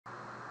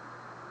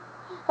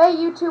Hey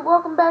YouTube,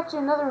 welcome back to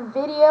another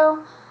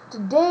video.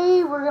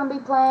 Today we're going to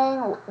be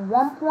playing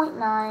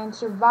 1.9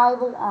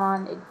 Survival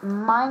on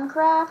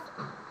Minecraft.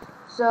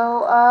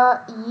 So,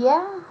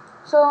 yeah.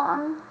 So,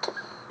 I'm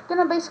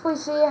going to basically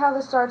see how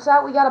this starts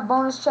out. We got a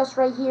bonus chest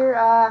right here,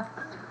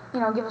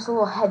 give us a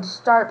little head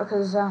start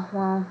because,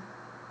 well,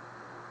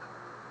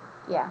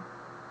 yeah.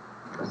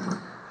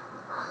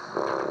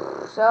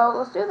 So,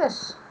 let's do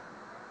this.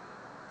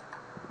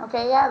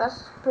 Okay, yeah,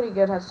 that's a pretty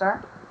good head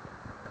start.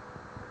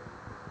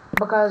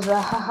 Because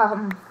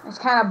it's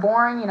kind of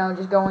boring,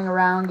 just going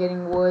around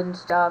getting wood and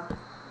stuff.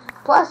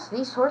 Plus,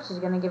 these horses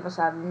are going to give us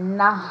a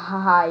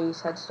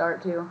nice head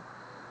start, too.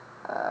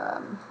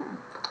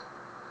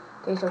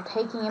 Okay, so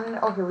taking him...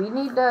 Okay, we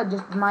need to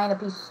just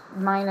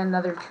mine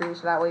another tree,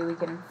 so that way we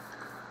can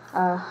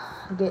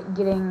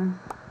getting...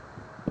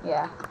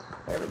 Yeah,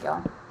 there we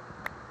go.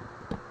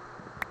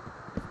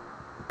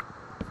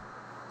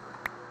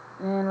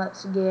 And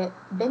let's get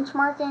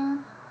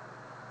benchmarking.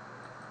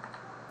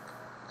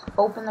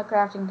 Open the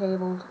crafting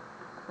table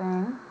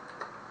thing,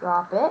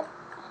 drop it,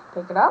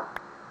 pick it up.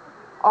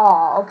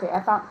 Oh, okay, I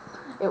thought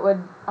it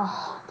would,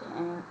 oh,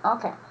 dang,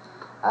 okay.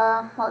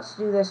 Let's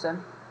do this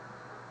then.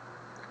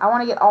 I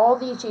want to get all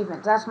the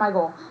achievements, that's my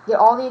goal. Get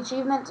all the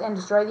achievements and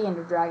destroy the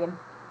Ender Dragon.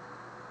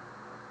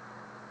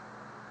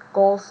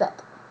 Goal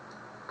set.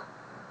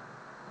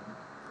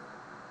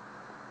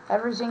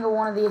 Every single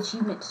one of the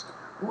achievements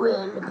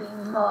will be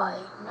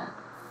mine.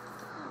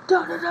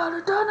 Dun, dun, dun,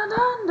 dun, dun,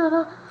 dun, dun,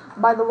 dun.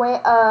 By the way,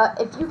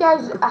 if you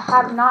guys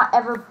have not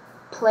ever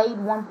played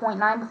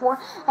 1.9 before,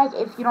 like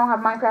if you don't have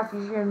Minecraft,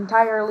 if you're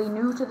entirely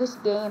new to this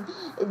game,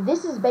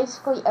 this is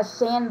basically a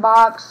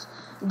sandbox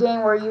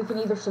game where you can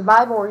either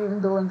survive or you can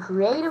go in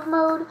creative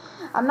mode.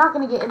 I'm not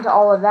going to get into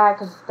all of that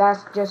because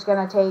that's just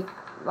going to take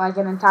like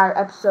an entire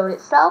episode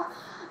itself.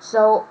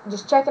 So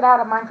just check it out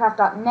at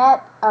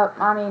Minecraft.net.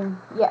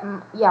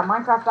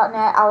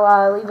 Minecraft.net.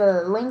 I'll leave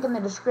a link in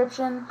the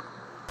description.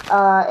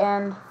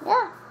 And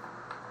yeah.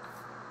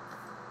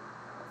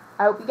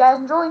 I hope you guys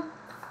enjoy.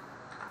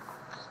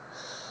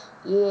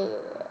 Yeah.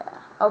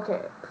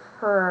 Okay.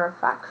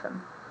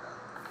 Perfection.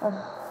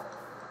 Oh.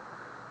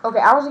 Okay,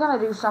 I was gonna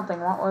do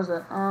something. What was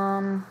it?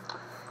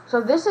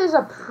 So this is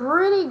a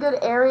pretty good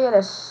area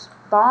to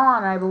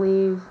spawn, I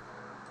believe.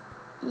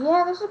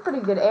 Yeah, this is a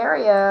pretty good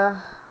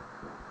area.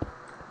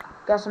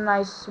 Got some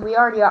nice... We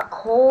already got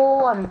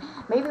coal. I mean,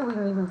 maybe we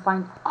can even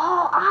find...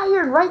 Oh,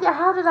 iron right there.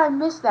 How did I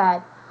miss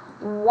that?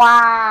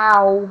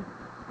 Wow.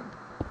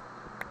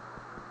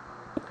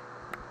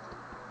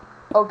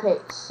 Okay,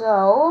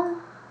 so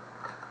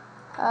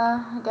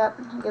I got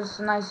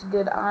a nice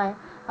good iron.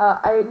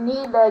 I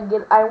need to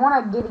get. I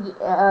want to get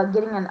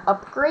getting an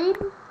upgrade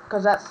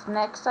because that's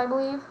next, I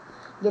believe.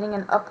 Getting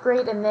an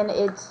upgrade, and then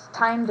it's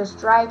time to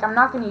strike. I'm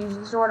not going to use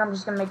the sword. I'm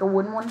just going to make a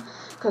wooden one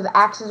because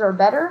axes are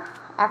better.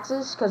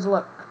 Axes, because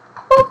look,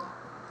 boop,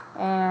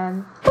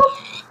 and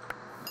boop,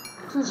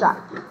 2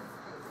 shots.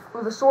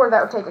 With a sword,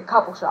 that would take a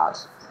couple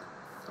shots.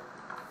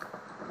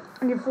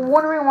 And if you're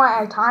wondering why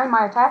I time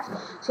my attacks,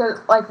 because,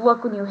 like,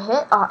 look, when you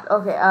hit,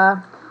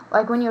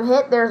 like, when you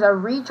hit, there's a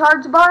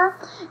recharge bar,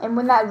 and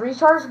when that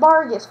recharge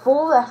bar gets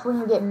full, that's when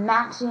you get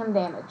maximum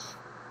damage.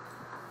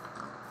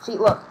 See,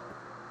 look.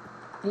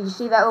 Did you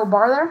see that little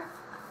bar there?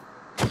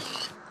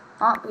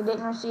 Oh, you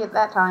didn't see it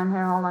that time.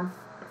 Here, hold on.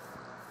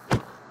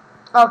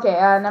 Okay,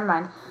 never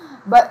mind.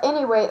 But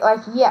anyway,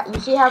 like, yeah, you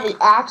see how the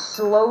axe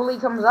slowly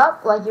comes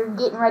up? Like, you're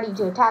getting ready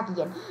to attack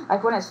again.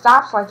 Like, when it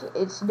stops, like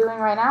it's doing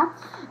right now,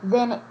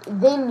 then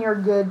you're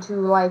good to,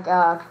 like,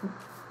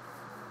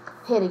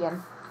 hit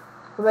again.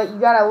 But you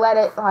gotta let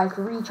it, like,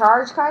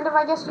 recharge, kind of,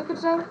 I guess you could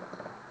say.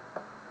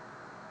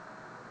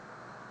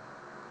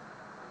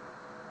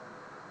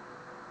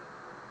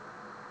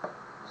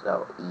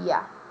 So,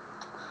 yeah.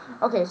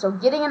 Okay, so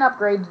getting an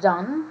upgrade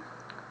done.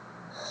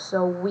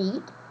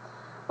 Sweet.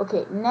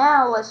 Okay,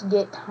 now let's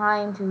get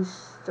time to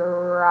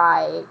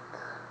strike.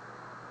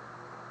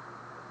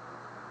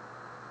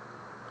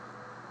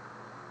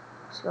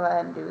 Let's go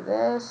ahead and do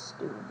this.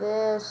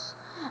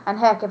 And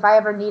heck, if I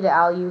ever need it,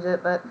 I'll use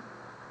it, but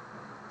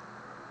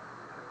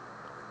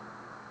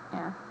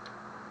yeah.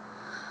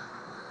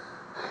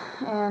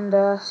 And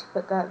let's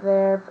put that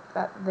there, put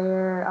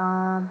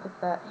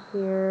that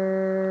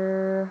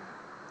here.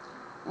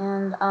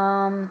 And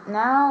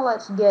now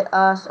let's get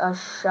us a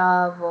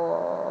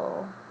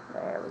shovel.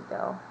 There we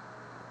go.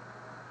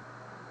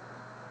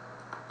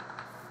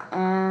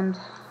 And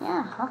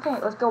yeah, okay,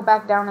 let's go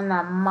back down in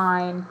that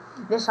mine.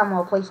 This time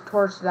we'll place a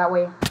torch so that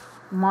way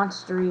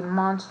monsters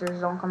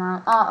don't come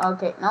out. Oh,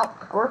 okay, nope.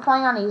 We're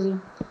playing on easy.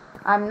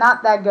 I'm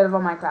not that good of a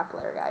Minecraft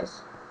player,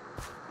 guys.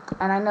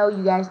 And I know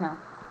you guys know.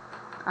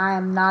 I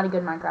am not a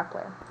good Minecraft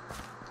player.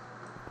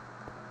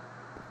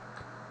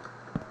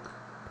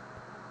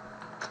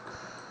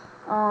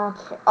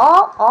 Okay. Oh.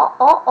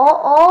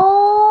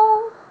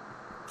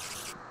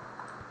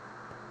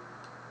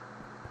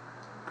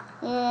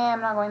 Yeah, I'm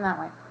not going that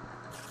way.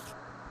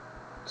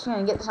 Just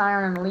gonna get this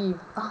iron and leave.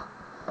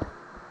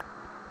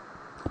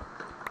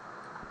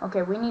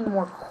 Okay, we need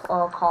more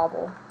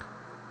cobble.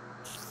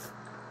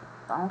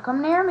 Don't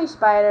come near me,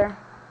 spider.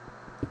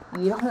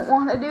 You don't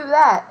want to do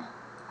that.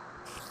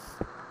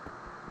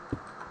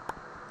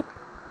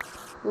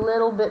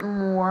 Little bit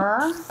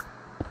more.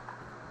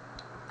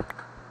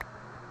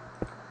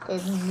 Okay,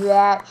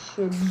 that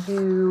should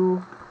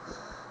do.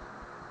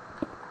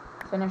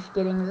 Finish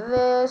getting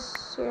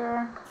this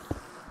here.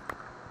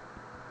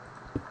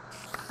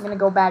 I'm gonna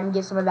go back and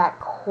get some of that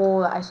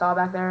coal that I saw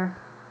back there.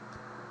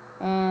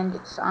 And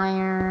it's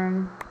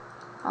iron.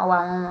 Oh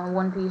wow,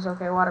 one piece,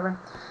 okay, whatever.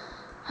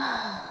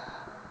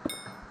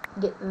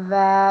 Get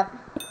that.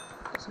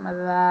 Get some of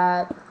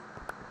that.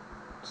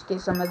 Just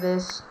get some of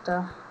this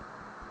stuff.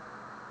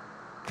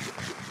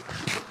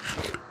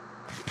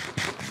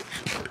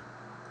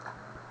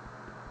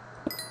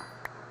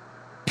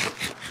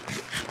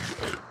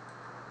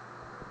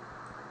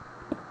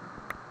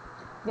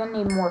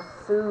 Gonna need more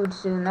food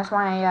soon. That's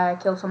why I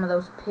killed some of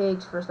those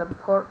pigs for some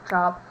pork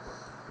chop.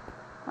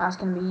 That's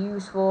gonna be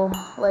useful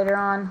later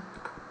on.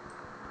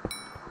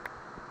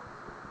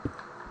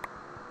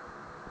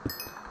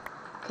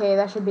 Okay,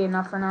 that should be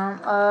enough for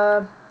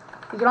now.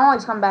 You can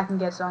always come back and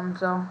get some,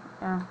 so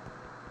yeah.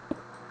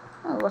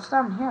 Oh, what's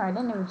down here? I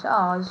didn't even tell.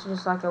 Oh, it's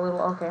just like a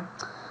little, okay.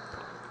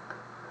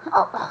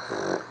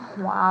 Oh,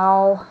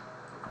 wow.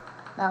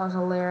 That was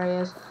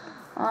hilarious.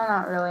 Well,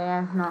 not really.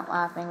 I'm not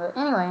laughing, but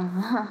anyway.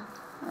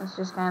 It's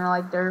just kind of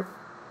like dirt.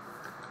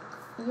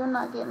 You're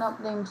not getting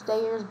up them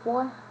stairs,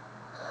 boy.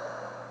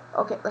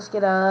 Okay, let's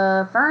get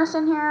a furnace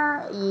in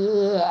here.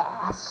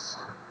 Yes.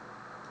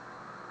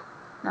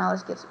 Now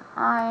let's get some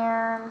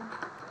iron.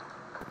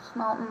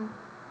 Smelting.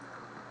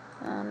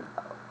 And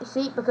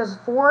see, because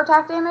 4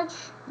 attack damage,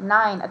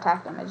 9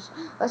 attack damage.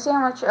 Let's see how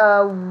much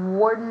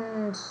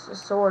wooden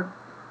sword,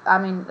 I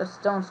mean a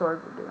stone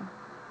sword would do.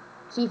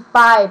 See,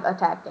 5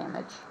 attack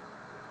damage.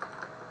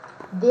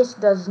 This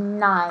does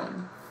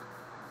 9.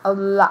 A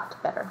lot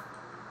better.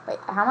 Wait,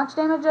 how much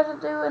damage does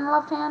it do in the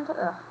left hand?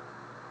 Ugh.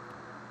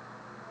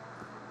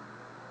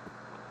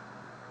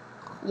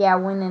 Yeah,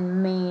 win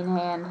in main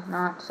hand,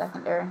 not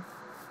secondary.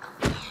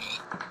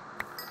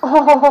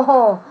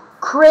 Oh,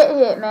 crit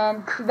hit,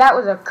 man. That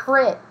was a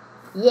crit.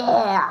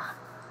 Yeah.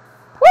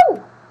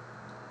 Woo!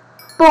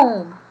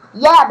 Boom.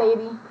 Yeah,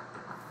 baby.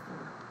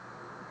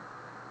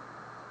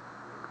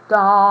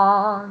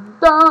 Dun,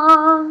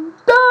 dun,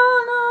 dun,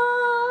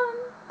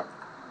 dun.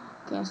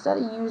 Okay, instead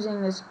of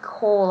using this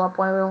coal up,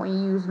 why don't we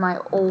use my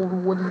old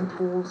wooden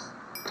tools?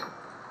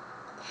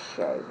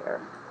 Okay,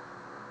 here.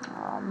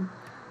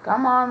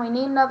 Come on, we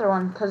need another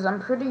one, because I'm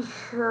pretty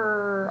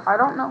sure, I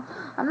don't know,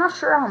 I'm not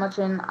sure how much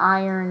an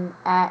iron,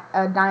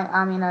 iron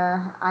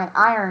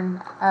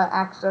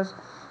axe does,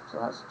 so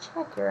let's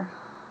check here.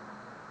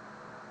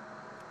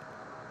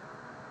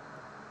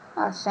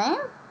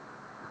 Same?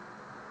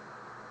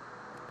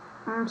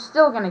 I'm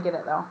still gonna get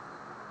it, though,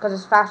 because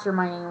it's faster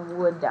mining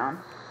wood down,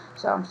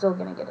 so I'm still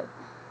gonna get it.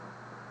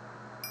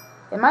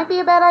 It might be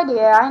a bad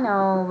idea, I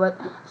know, but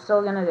I'm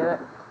still gonna do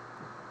it.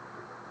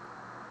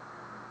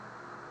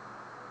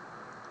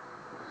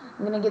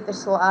 I'm gonna get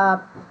this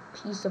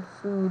piece of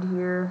food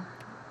here.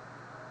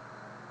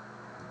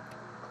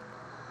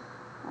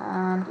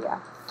 And yeah.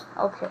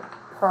 Okay.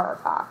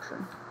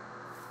 Perfection.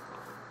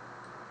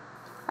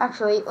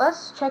 Actually,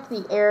 let's check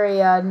the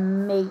area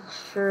and make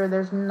sure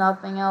there's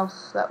nothing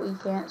else that we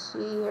can't see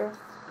here.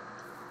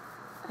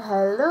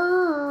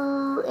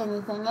 Hello?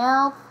 Anything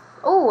else?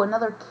 Oh,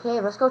 another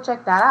cave. Let's go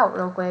check that out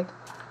real quick.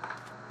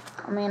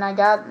 I mean, I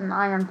got an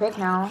iron pick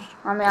now.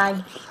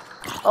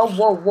 Oh,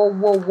 whoa, whoa,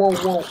 whoa, whoa,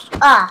 whoa.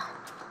 Ah!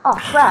 Oh,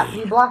 crap.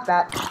 We blocked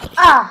that.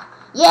 Ah!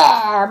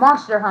 Yeah!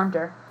 Monster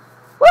Hunter.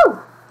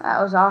 Woo!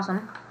 That was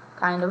awesome.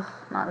 Kind of.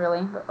 Not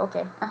really, but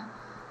okay.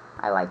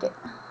 I like it.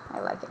 I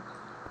like it.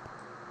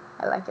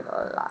 I like it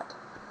a lot.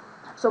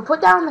 So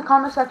put down in the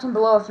comment section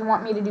below if you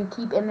want me to do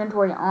keep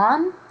inventory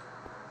on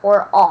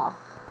or off.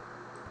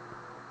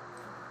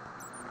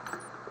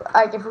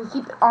 Like, if we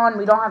keep it on,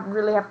 we don't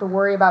really have to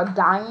worry about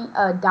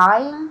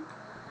dying.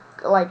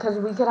 Like, because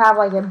we could have,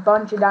 like, a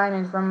bunch of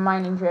diamonds from a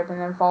mining trip and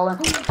then fall in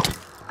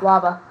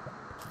lava.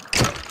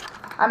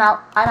 I'm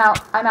out. I'm out.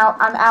 I'm out.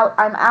 I'm out.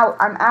 I'm out.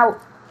 I'm out.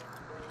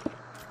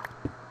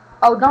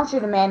 Oh, don't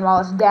shoot a man while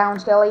it's down,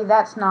 Skelly.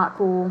 That's not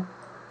cool.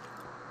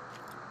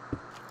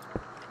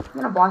 I'm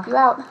gonna block you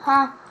out.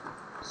 Ha!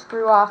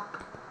 Screw off.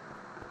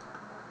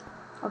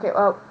 Okay,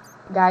 well,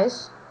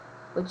 guys,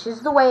 which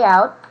is the way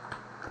out?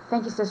 I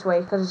think it's this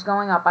way, because it's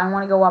going up. I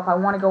want to go up. I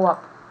want to go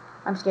up.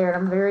 I'm scared.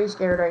 I'm very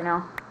scared right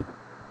now.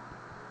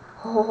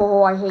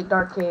 Oh, I hate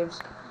dark caves.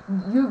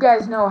 You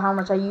guys know how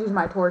much I use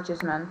my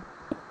torches, man.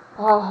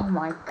 Oh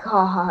my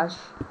gosh.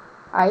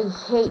 I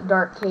hate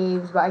dark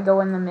caves, but I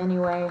go in them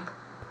anyway.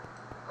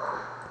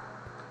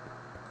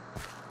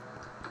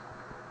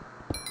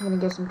 I'm gonna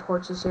get some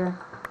torches here.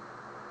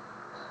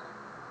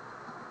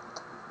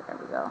 There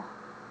we go.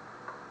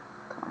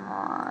 Come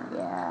on,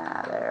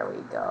 yeah, there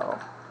we go.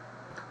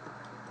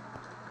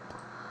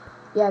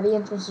 Yeah, the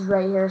entrance is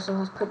right here, so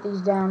let's put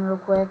these down real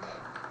quick.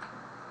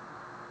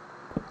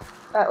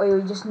 That way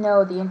we just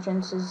know the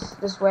entrance is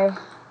this way.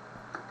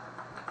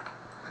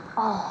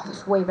 Oh, this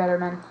is way better,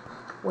 man.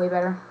 Way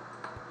better.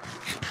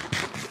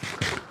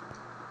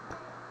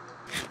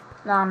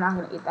 No, I'm not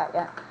gonna eat that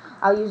yet.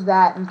 I'll use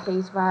that in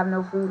case if I have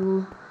no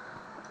food.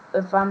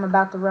 If I'm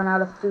about to run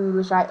out of food,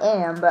 which I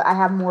am, but I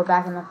have more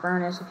back in the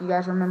furnace, if you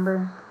guys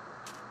remember.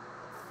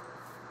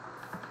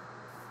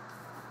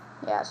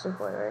 Yeah,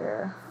 circle right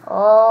here.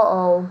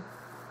 Uh-oh.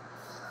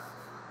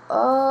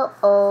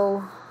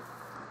 Uh-oh.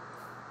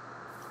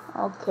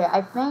 Okay,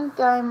 I think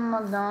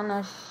I'm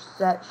gonna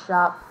set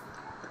shop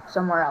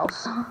somewhere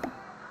else.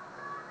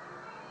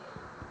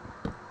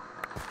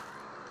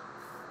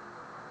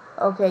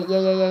 Okay,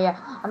 yeah.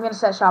 I'm gonna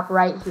set shop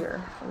right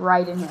here.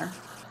 Right in here.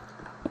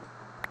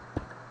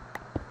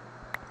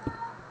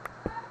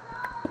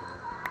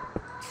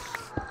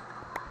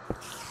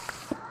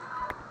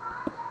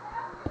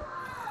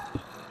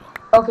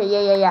 Okay,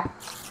 yeah.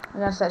 I'm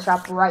gonna set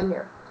shop right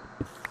here.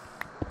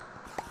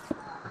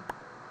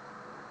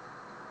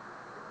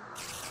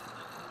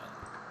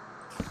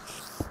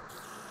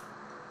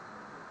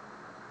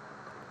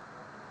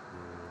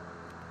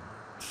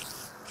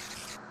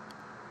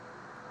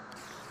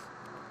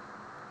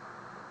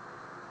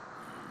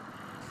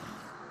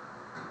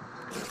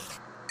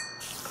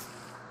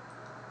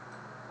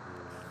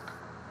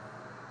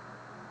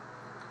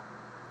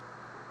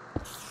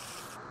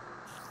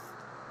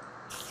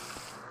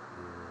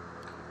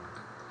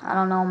 I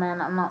don't know,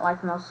 man. I'm not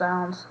liking those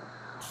sounds.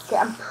 Okay,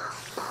 I'm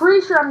pretty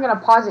sure I'm gonna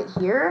pause it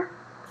here,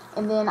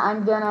 and then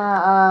I'm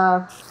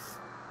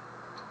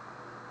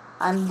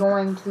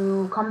going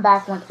to come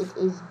back when it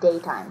is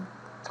daytime,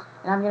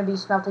 and I'm gonna be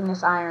smelting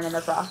this iron in the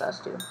process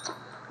too.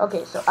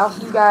 Okay, so I'll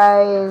see you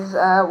guys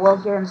well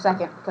here in a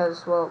second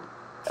because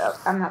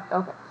I'm not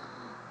okay.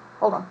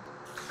 Hold on.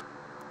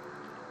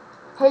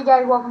 Hey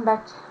guys, welcome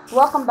back.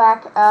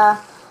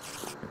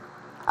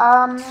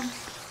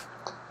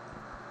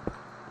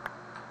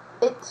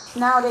 It's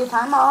now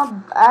daytime.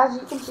 As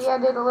you can see, I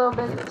did a little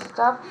bit of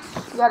stuff.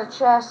 Got a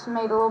chest,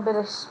 made a little bit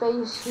of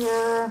space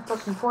here,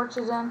 put some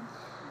torches in.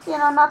 You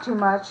know, not too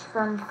much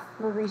from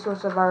the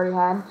resource I've already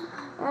had.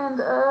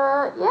 And,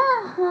 as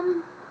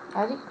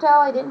you can tell,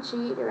 I didn't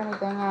cheat or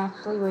anything. I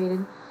actually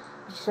waited.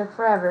 It took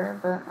forever,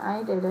 but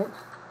I did it.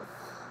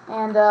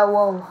 And,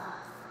 whoa.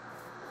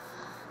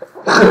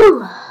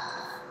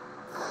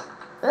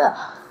 Ugh.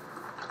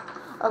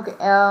 Okay,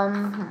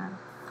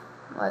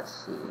 let's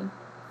see.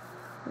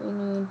 We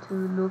need to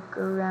look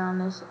around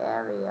this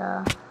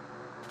area.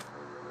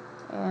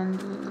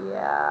 And,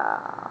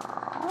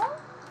 yeah.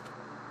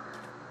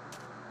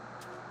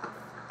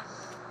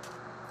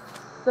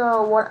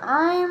 So, what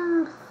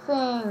I'm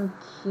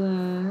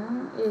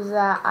thinking is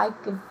that I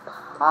could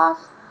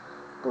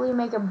possibly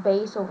make a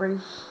base over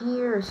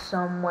here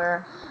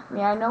somewhere. I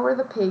mean, I know where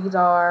the pigs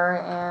are,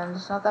 and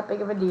it's not that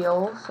big of a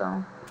deal,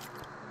 so.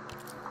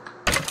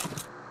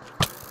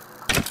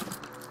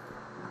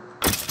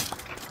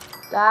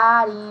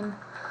 Got him.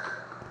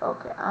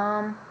 Okay,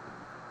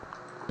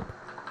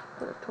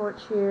 put a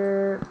torch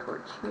here,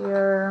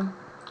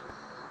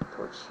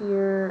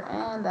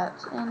 and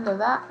that's into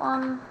that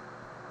one.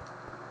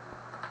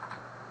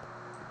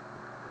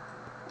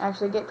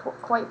 Actually, get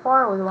quite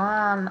far with one.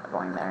 I'm not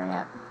going there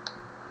yet.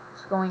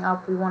 It's going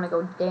up. We want to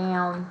go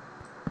down.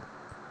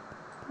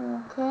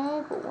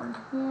 Okay, put one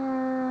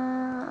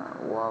here.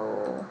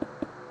 Whoa.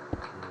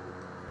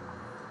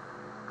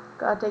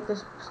 Gotta take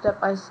this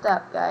step by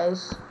step,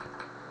 guys.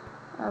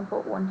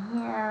 Put one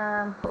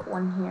here, put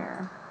one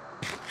here.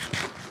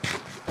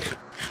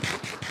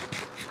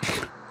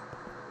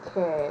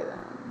 Okay,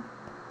 then.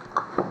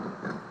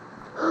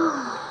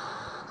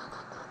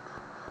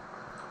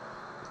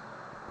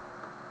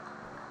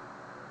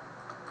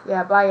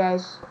 Yeah, bye,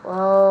 guys.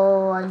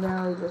 Oh, I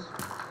nearly just...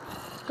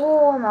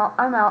 Oh,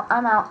 I'm out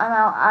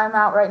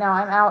right now.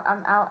 I'm out.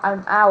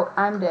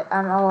 I'm dead.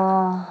 I'm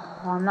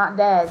not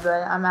dead,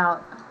 but I'm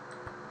out.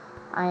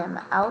 I am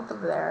out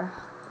of there.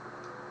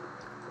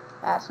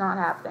 That's not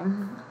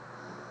happening.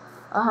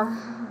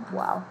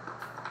 Wow.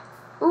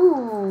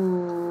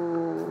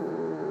 Ooh.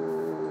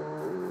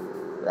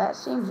 That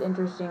seems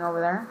interesting over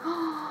there.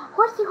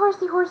 Horsey.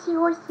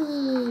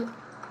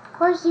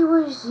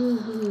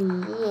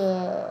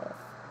 Yeah.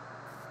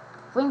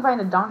 If we can find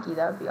a donkey,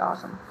 that would be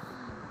awesome.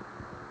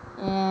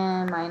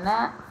 And my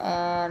net.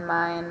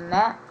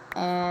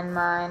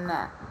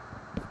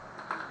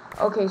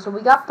 Okay, so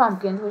we got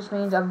pumpkins, which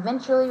means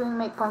eventually we can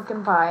make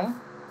pumpkin pie.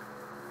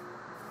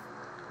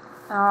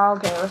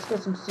 Okay, let's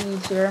get some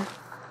seeds here.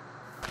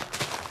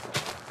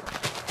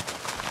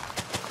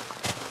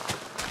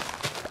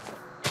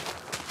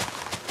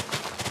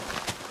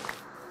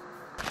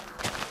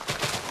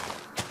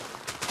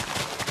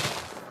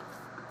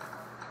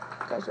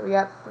 Okay, so we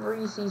got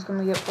 3 seeds. Can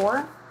we get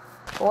 4?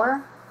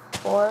 4?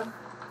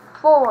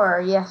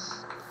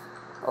 Yes.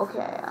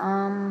 Okay,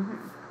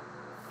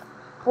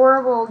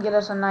 4 will get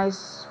us a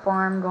nice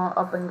farm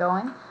up and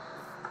going.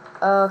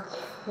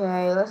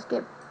 Okay, let's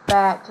get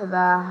back to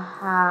the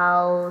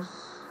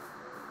house.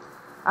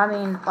 I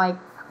mean, like,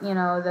 you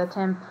know, the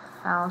temp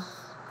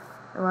house,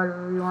 or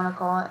whatever you want to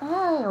call it.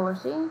 Hey,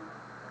 horsey.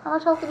 How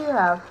much health do you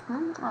have?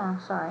 Oh,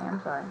 sorry, I'm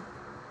sorry.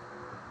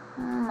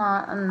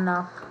 Not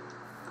enough.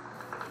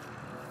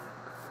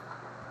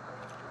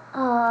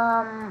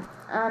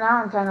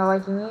 Now I'm kind of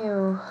liking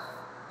you,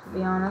 to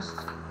be honest.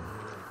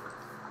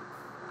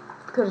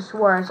 Could have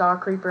swore I saw a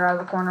creeper out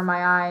of the corner of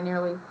my eye,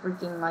 nearly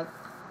freaking, like,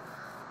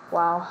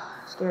 wow,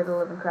 scared the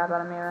living crap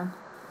out of me, man.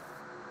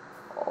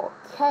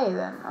 Okay,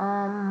 then,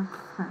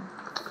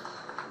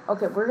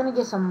 okay, we're gonna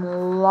get some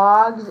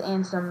logs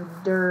and some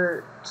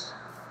dirt.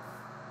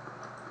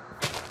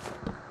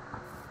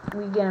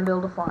 We gonna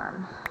build a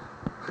farm.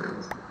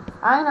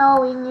 I know,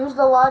 we can use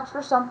the logs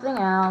for something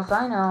else,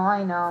 I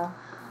know.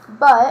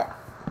 But,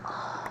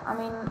 I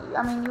mean,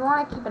 you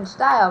want to keep in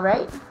style,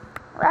 right?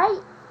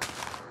 Right?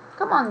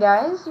 Come on,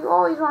 guys. You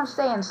always want to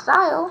stay in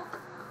style.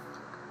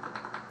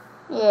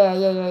 Yeah.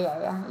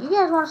 You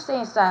guys want to stay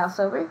in style,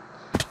 Silver?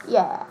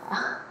 Yeah.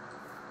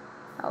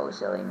 Oh,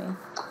 silly me.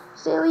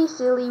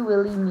 Silly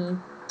willy me.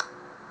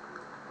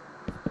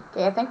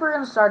 Okay, I think we're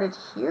going to start it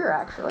here,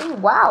 actually.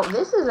 Wow,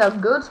 this is a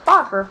good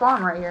spot for a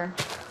farm right here.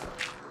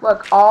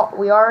 Look,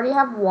 we already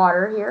have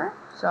water here,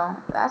 so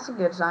that's a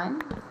good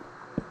sign.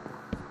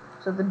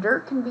 So the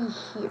dirt can be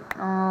here.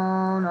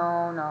 Oh,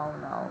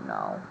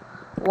 no.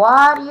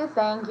 What do you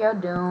think you're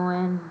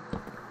doing?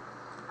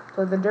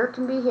 So the dirt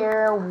can be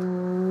here.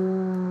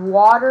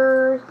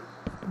 Water,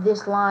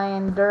 this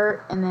line,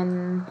 dirt, and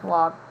then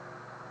log.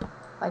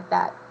 Like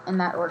that. In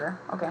that order.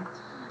 Okay.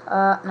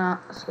 No,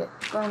 let's get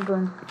boom,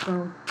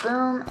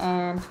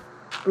 and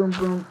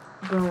boom.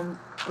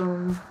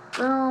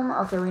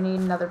 Okay, we need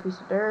another piece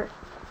of dirt.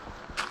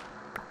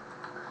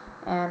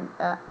 And,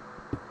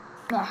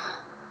 yeah.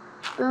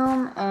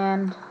 Boom,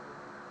 and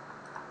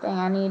dang,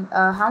 I need,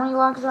 how many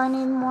logs do I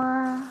need?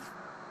 More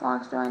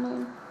logs do I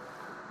need?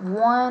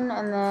 1,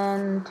 and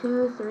then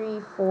 2, 3,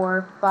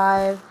 4,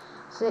 5,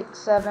 6,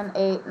 7,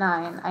 8,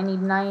 9. I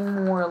need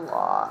 9 more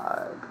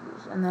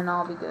logs, and then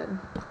I'll be good.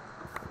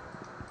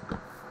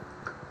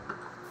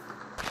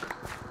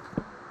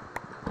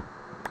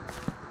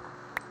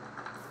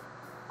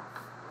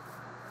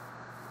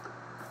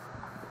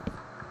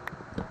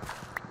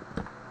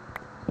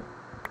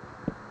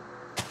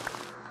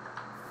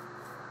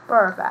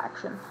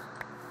 Perfection.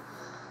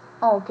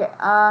 Okay,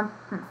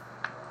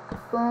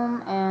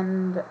 boom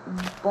and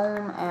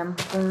boom and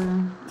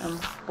boom and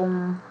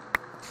boom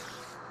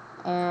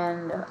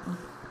and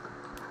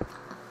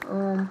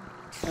boom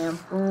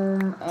and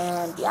boom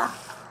and yeah,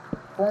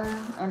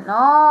 boom and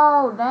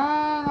no,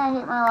 dang, I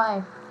hate my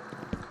life.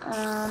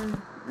 And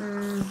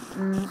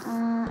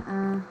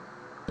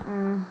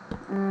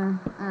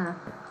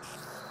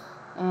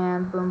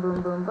boom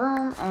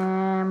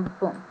and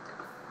boom.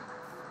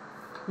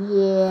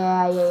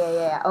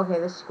 Yeah. Okay,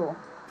 this is cool.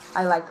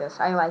 I like this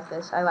a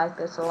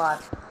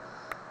lot.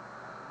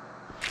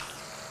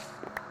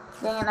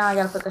 Dang it, now I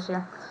gotta put this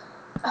here.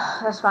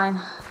 That's fine,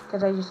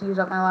 because I just used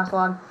up my last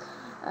log.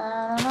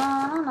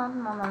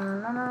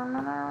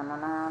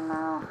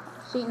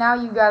 See, now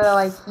you gotta,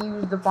 like,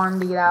 use the farm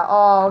to get out.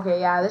 Oh, okay,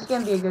 yeah, this is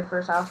gonna be a good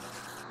first house.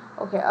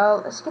 Okay,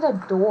 let's get a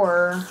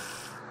door.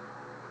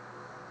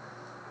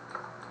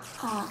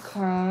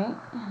 Okay,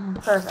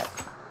 perfect.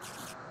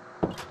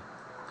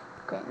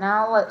 Okay,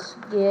 now let's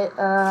get,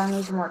 I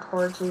need some more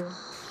torches,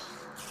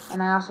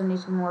 and I also need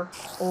some more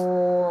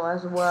coal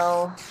as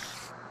well.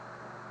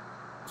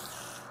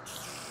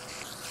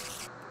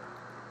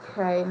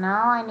 Okay,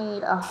 now I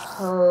need a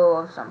hoe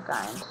of some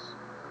kind.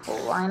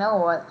 Well, I know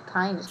what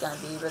kind it's gonna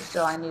be, but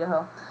still I need a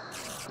hoe.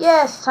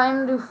 Yes,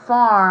 time to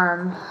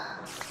farm.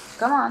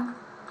 Come on.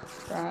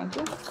 Thank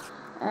you.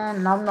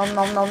 And nom. Yum.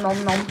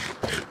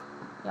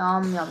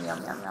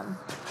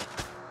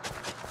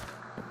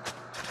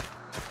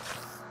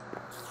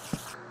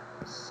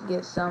 Let's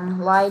get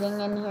some lighting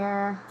in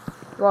here.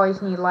 You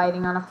always need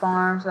lighting on a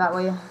farm, so that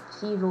way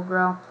seeds will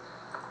grow.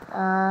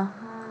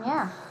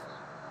 Yeah.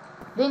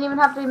 Didn't even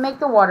have to make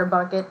the water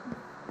bucket.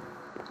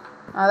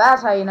 Now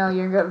that's how you know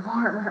you're a good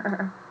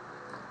farmer.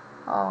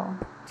 Oh.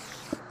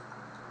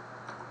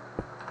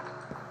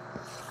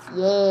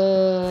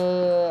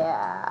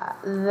 Yeah.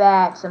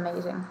 That's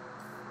amazing.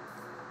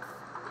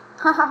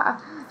 Haha.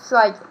 It's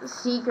like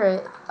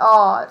secret.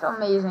 Oh, it's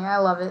amazing. I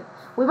love it.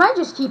 We might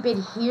just keep it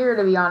here,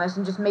 to be honest,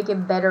 and just make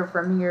it better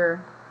from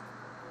here.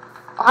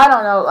 I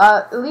don't know.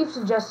 Leave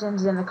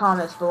suggestions in the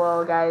comments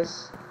below,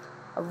 guys,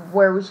 of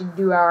where we should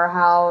do our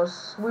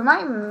house. We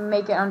might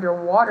make it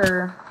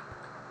underwater,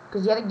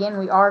 because yet again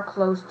we are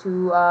close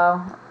to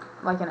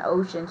like an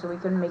ocean, so we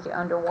couldn't make it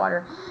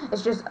underwater.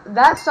 It's just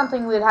that's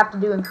something we'd have to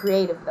do in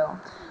creative, though.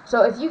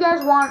 So if you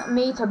guys want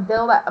me to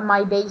build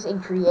my base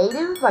in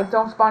creative, like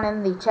don't spawn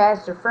in the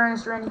chest or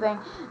furnace or anything,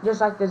 just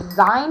like the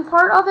design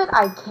part of it,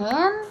 I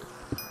can.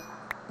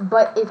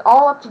 But it's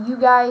all up to you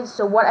guys,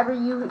 so whatever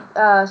you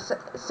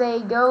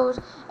say goes.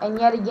 And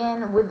yet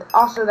again, with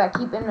also that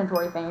keep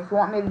inventory thing, if you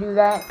want me to do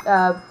that,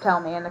 tell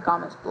me in the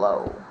comments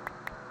below.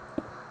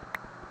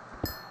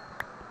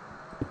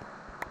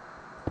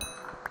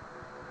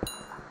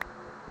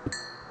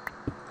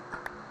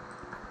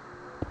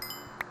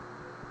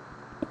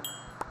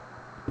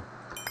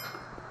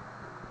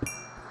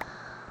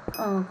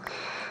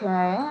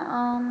 Okay,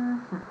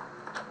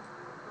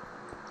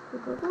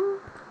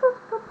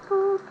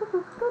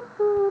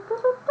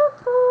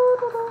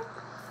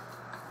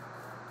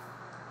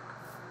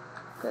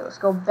 Okay, let's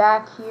go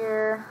back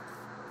here.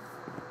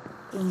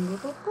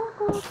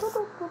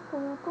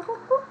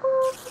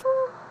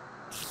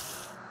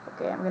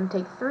 Okay, I'm gonna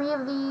take 3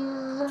 of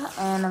these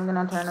and I'm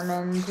gonna turn them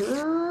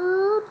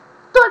into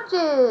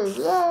torches.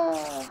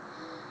 Yeah.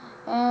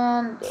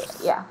 And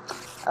yeah.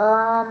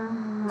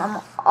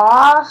 I'm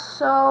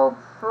also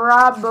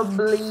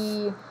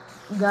probably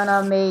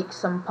gonna make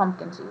some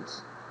pumpkin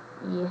seeds.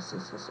 Yes.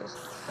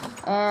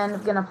 And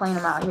I'm gonna plant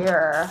them out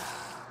here.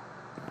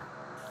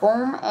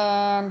 Boom,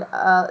 and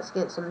let's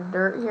get some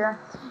dirt here.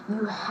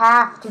 You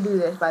have to do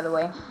this, by the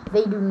way.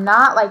 They do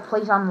not like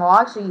place on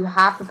logs, so you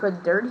have to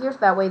put dirt here so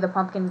that way the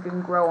pumpkin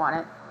can grow on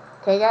it.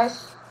 Okay,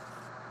 guys?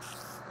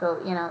 So,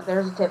 you know,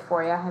 there's a tip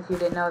for you if you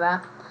didn't know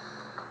that.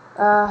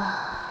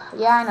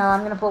 Yeah, I know,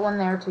 I'm gonna put one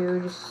there too,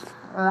 just,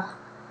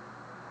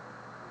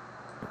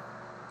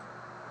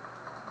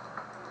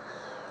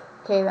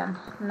 Okay then,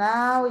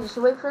 now we just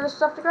wait for this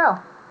stuff to grow.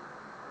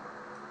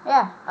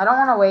 Yeah, I don't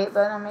want to wait,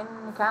 but I mean,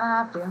 you kind of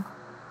have to.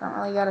 Don't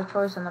really got a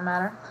choice in the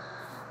matter.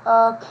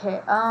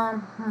 Okay,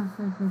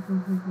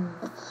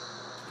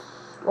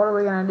 what are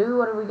we gonna do?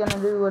 What are we gonna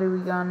do? What are we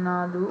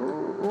gonna do?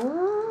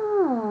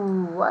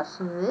 Ooh, what's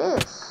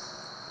this?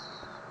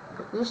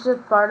 This is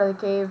part of the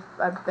cave.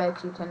 I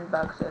bet you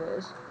 $10 it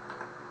is.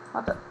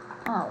 What the?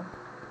 Oh.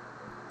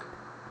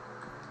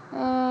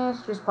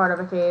 It's just part of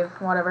a cave.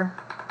 Whatever.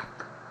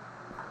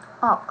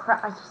 Oh,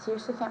 crap. I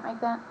seriously can't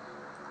make that?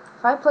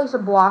 If I place a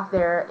block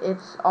there,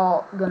 it's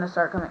all gonna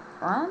start coming.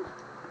 What?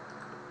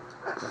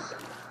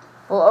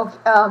 Well, okay,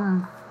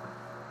 I'm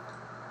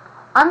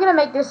gonna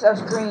make this a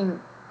screen,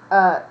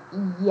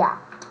 yeah.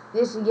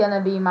 This is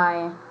gonna be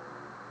my,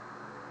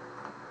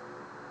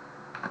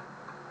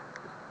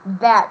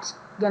 that's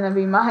gonna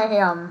be my,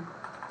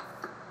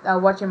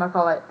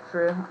 whatchamacallit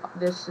for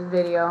this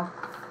video.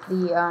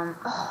 The,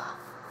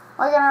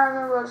 why can't I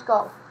remember what it's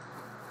called?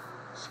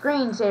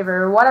 Screensaver,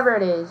 or whatever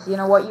it is. You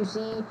know, what you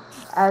see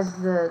as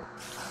the,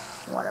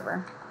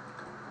 whatever.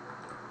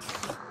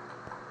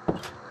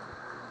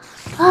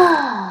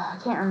 I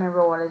can't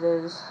remember what it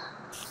is.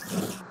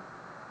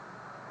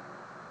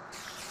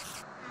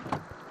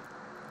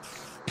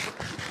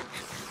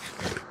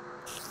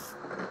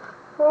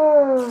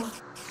 Oh.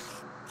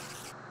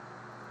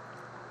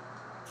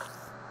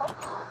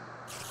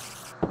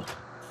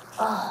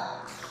 Oh.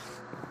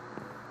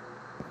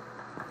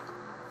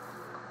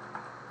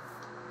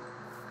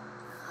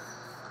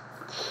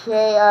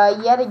 Okay,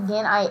 yet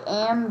again, I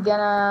am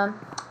gonna...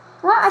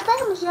 Well, I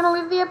think I'm just gonna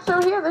leave the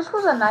episode here. This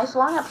was a nice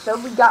long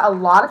episode. We got a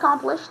lot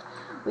accomplished.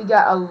 We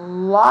got a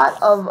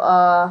lot of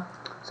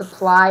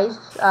supplies.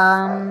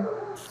 And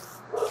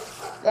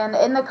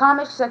in the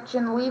comments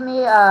section, leave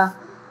me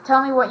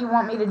tell me what you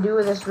want me to do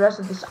with this rest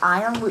of this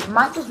iron. We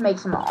might just make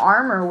some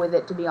armor with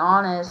it, to be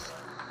honest.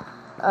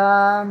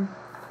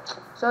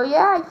 So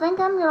yeah, I think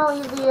I'm gonna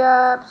leave the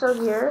episode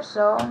here.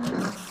 So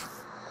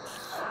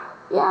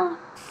yeah.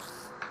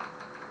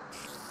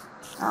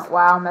 Oh,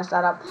 wow, messed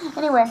that up.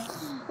 Anyway.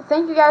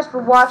 Thank you guys for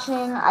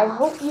watching. I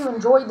hope you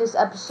enjoyed this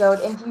episode.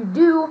 And if you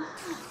do,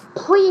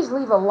 please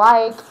leave a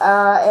like.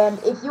 And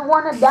if you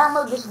want to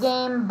download this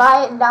game,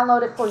 buy it and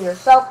download it for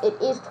yourself.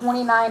 It is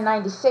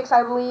 $29.96,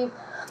 I believe.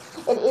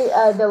 It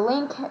is, the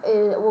link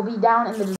will be down in the description.